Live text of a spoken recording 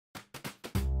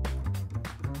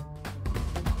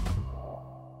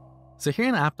So here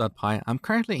in app.py, I'm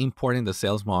currently importing the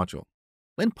sales module.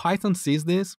 When Python sees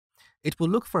this, it will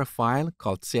look for a file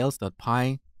called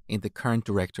sales.py in the current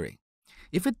directory.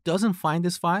 If it doesn't find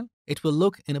this file, it will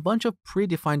look in a bunch of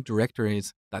predefined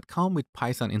directories that come with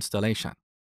Python installation.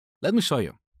 Let me show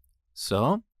you.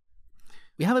 So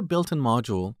we have a built-in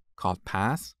module called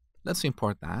path. Let's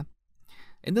import that.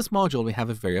 In this module, we have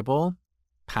a variable,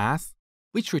 path,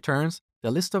 which returns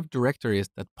the list of directories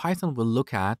that Python will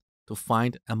look at to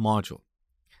find a module.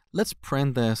 Let's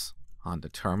print this on the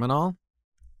terminal.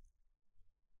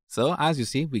 So as you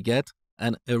see, we get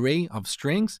an array of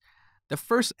strings. The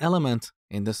first element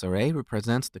in this array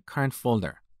represents the current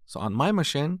folder. So on my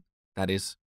machine, that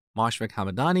is Mosh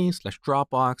Hamedani /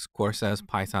 Dropbox, courses,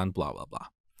 Python, blah, blah, blah.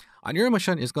 On your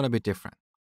machine, it's going to be different.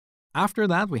 After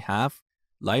that, we have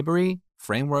library,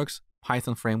 frameworks,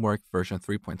 Python framework version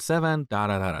 3.7, da,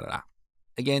 da, da, da, da.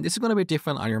 Again, this is going to be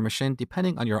different on your machine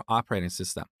depending on your operating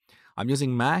system. I'm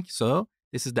using Mac, so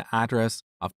this is the address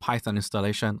of Python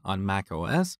installation on Mac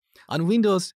OS. On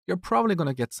Windows, you're probably going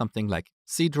to get something like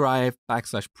C drive,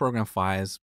 /program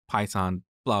files, Python,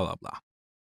 blah, blah, blah.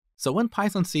 So when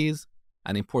Python sees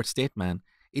an import statement,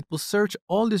 it will search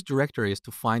all these directories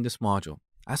to find this module.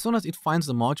 As soon as it finds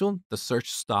the module, the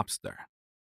search stops there.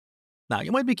 Now,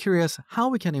 you might be curious how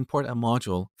we can import a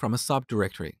module from a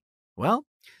subdirectory. Well,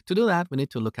 to do that, we need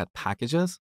to look at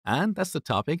packages, and that's the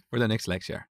topic for the next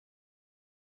lecture.